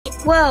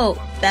Whoa,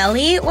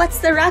 Belly, what's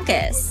the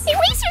ruckus?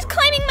 Eraser's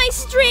climbing my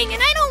string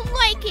and I don't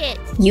like it.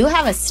 You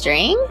have a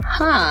string?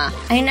 Huh,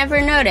 I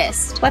never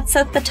noticed. What's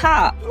at the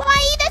top?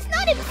 Why, that's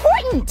not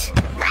important.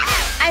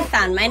 I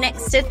found my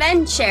next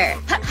adventure.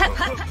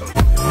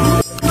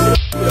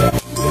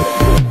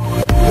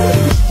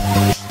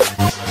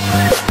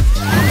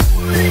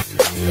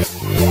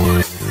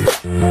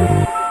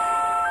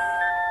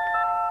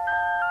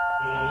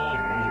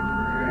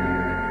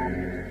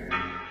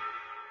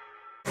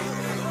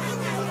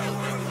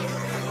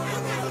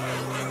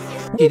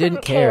 He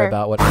didn't care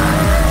about what.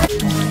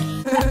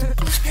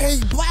 Hey,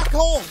 Black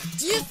Hole,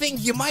 do you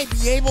think you might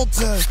be able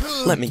to...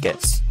 Let me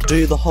guess.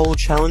 Do the whole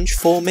challenge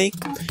for me?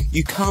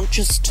 You can't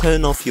just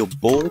turn off your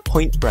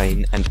ballpoint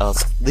brain and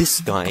ask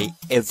this guy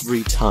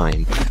every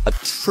time. A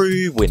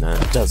true winner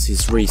does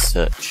his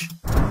research.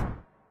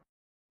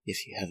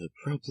 If you have a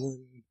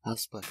problem,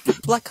 ask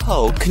Black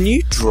Hole, can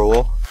you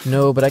draw?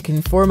 No, but I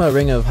can form a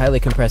ring of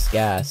highly compressed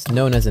gas,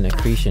 known as an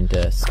accretion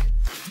disk.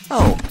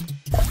 Oh.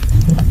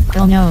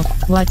 Oh no,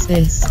 what's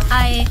this?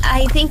 I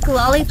think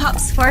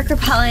Lollipop's fork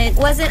repellent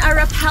wasn't a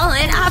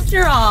repellent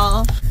after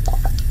all.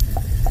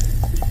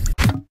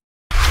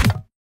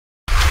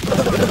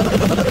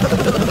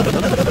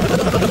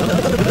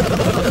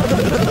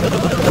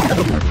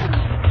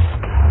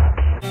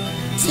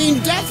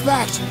 Team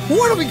Deathmatch,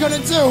 what are we gonna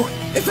do?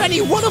 If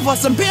any one of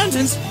us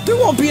abandons, there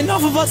won't be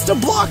enough of us to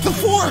block the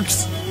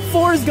forks!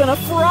 4's gonna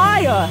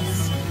fry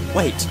us!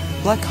 Wait,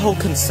 Black Hole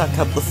can suck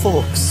up the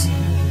forks.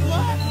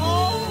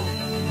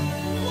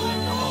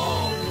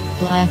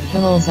 Black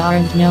holes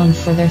aren't known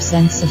for their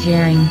sense of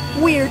hearing.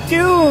 We're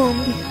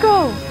doomed!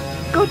 Go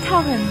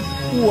tell him.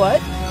 What?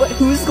 But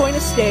who's going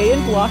to stay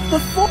and block the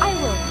fork? I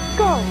will.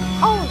 Go,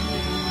 all of you.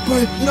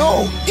 But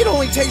no, it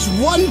only takes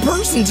one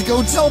person to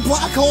go tell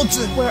Black Hole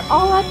to... We're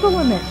all at the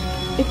limit.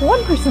 If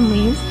one person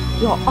leaves,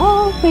 you'll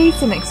all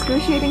face an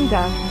excruciating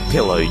death.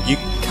 Pillow, you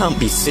can't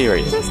be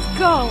serious. Just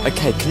go.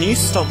 Okay, can you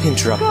stop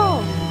interrupting?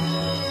 Go.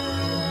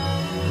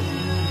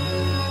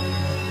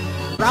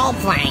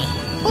 Roleplay.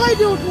 I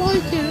don't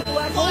like it.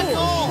 Black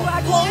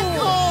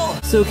Hole!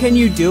 So can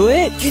you do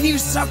it? Can you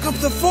suck up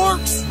the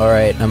forks?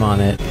 Alright, I'm on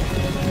it.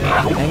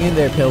 Hang in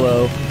there,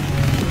 Pillow.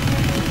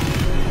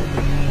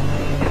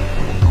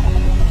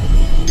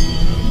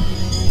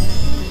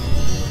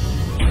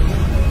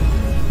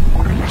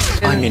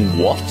 I'm in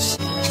what?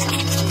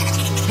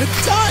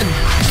 It's done!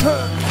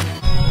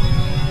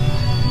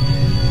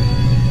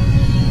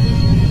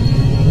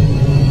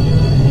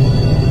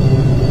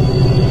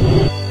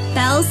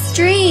 Bell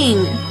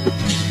string.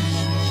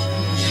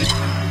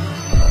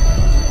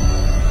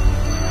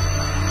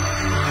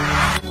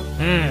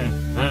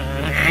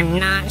 I'm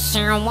not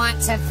sure what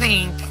to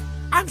think.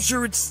 I'm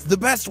sure it's the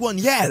best one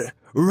yet,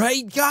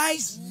 right,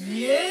 guys?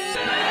 Yeah!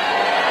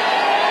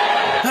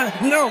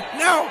 No,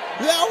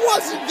 that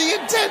wasn't the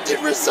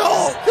intended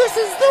result! This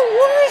is the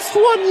worst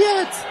one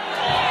yet!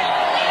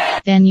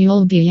 Then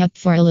you'll be up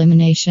for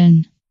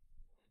elimination.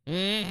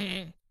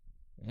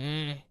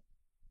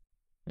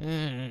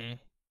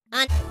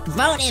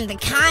 Vote in the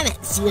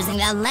comments using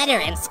the letter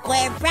and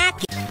square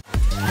bracket.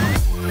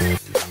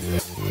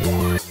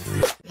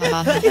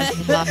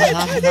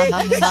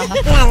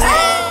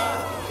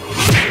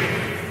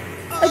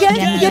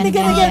 Again.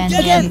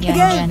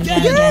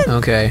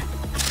 Okay.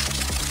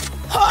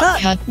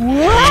 Cut.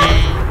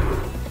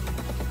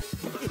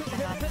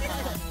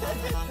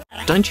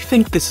 Don't you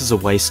think this is a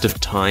waste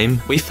of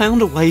time? We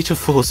found a way to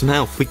force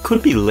mouth. We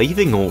could be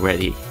leaving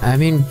already. I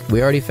mean,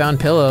 we already found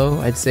Pillow.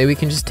 I'd say we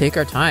can just take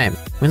our time.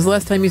 When's the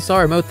last time you saw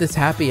her Remote this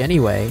happy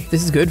anyway?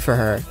 This is good for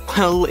her.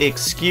 Well,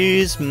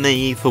 excuse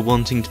me for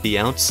wanting to be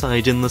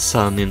outside in the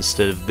sun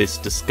instead of this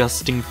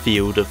disgusting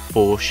field of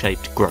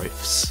 4-shaped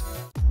growths.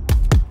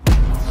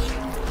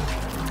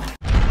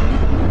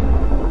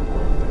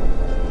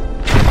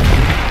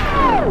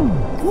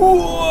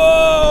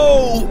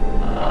 Whoa!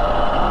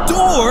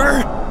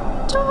 Door?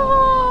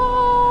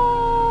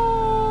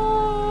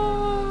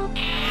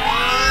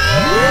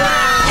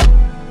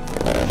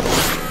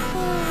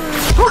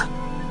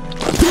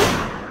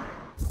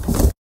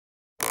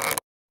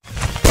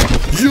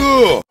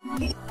 Yeah!